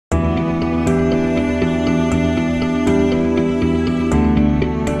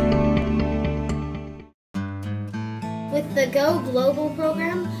the Go Global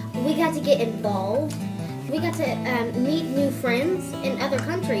program, we got to get involved. We got to meet new friends in other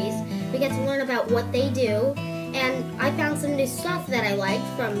countries. We got to learn about what they do. And I found some new stuff that I liked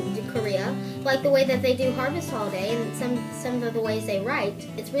from Korea, like the way that they do Harvest Holiday and some of the ways they write.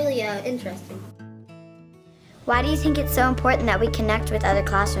 It's really interesting. Why do you think it's so important that we connect with other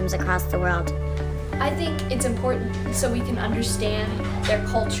classrooms across the world? I think it's important so we can understand their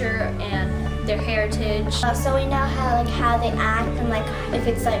culture and their heritage. So we know how they act and if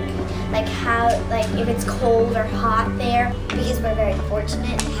it's if it's cold or hot there, because we're very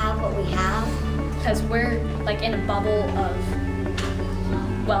fortunate to have what we have. Because we're in a bubble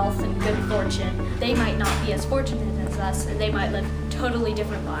of wealth and good fortune. They might not be as fortunate as us, and they might live totally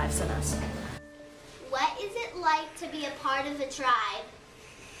different lives than us. What is it like to be a part of a tribe?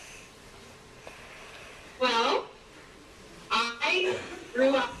 Well, I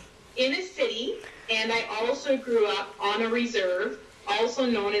grew up in a city, and I also grew up on a reserve, also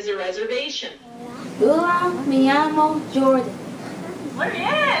known as a reservation. Hola, me llamo Jordan. Muy bien,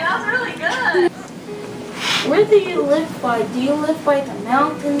 that was really good. Where do you live by? Do you live by the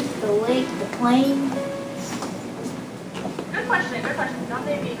mountains, the lake, the plain? Good question, good question.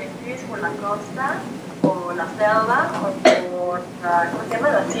 ¿Dónde vives? ¿Vives por la costa, o la selva, o por ¿cómo se llama?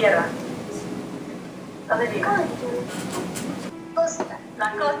 La sierra? ¿Dónde vives? Costa.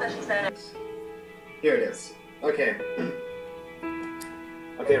 La costa, she said. Here it is. Okay.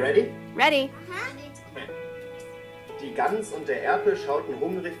 Okay, ready? Ready. Die Gans und der Erpel schauten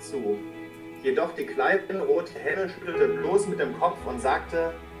hungrig zu. Jedoch die kleine rote Henne schüttelte bloß mit dem Kopf und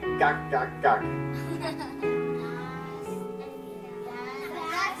sagte, gack, gack, gack.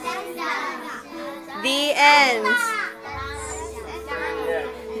 The end.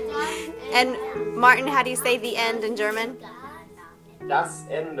 And Martin, how do you say the end in German? Das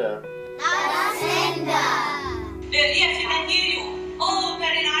Ende. Das Ende. Oh,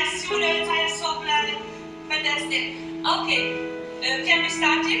 very nice students. I am so glad. Fantastic. Okay, can we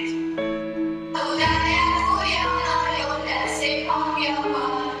start it?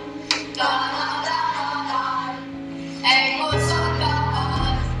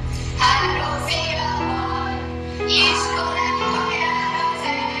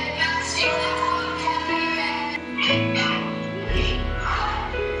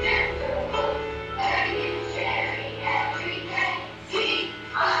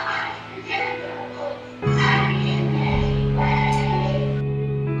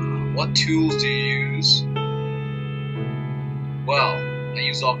 What tools do you use? Well, I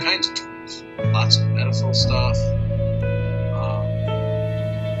use all kinds of tools. Lots of medical stuff,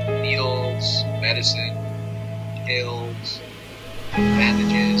 needles, medicine, pills,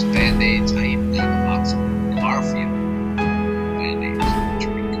 bandages, band-aids. I even have a box of Garfield band-aids to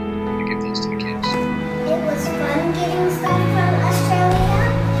drink to give those to the kids. It was fun getting stuff from Australia.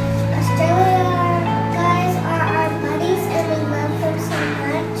 Australia guys are our buddies and we love them so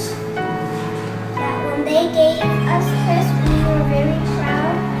much that when they gave us this, we were very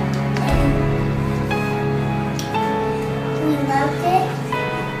proud and we loved it.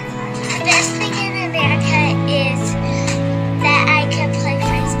 The best thing in America is that I can play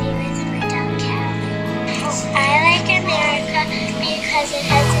frisbee with my dog cat. I like America because it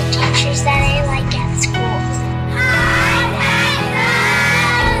has the teachers that I like at school.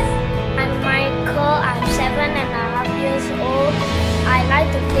 I'm Michael, I'm 7.5 years old. I like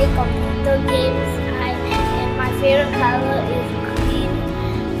to play computer games and my favorite color is green.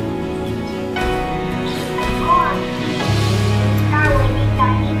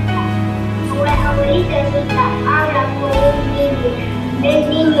 Favorita habla con un niño. El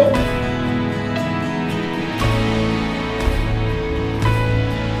niño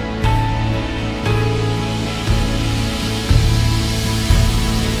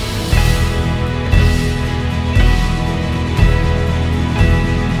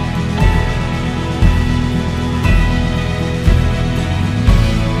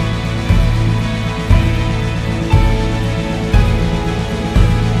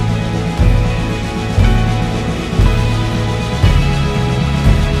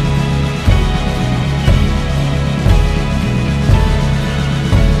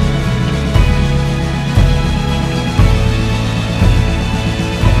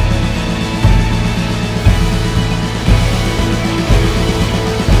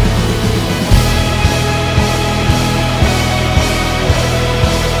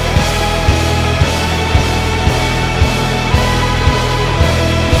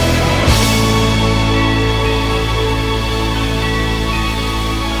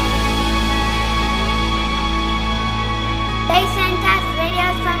They sent us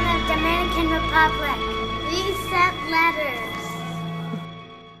videos from the Dominican Republic.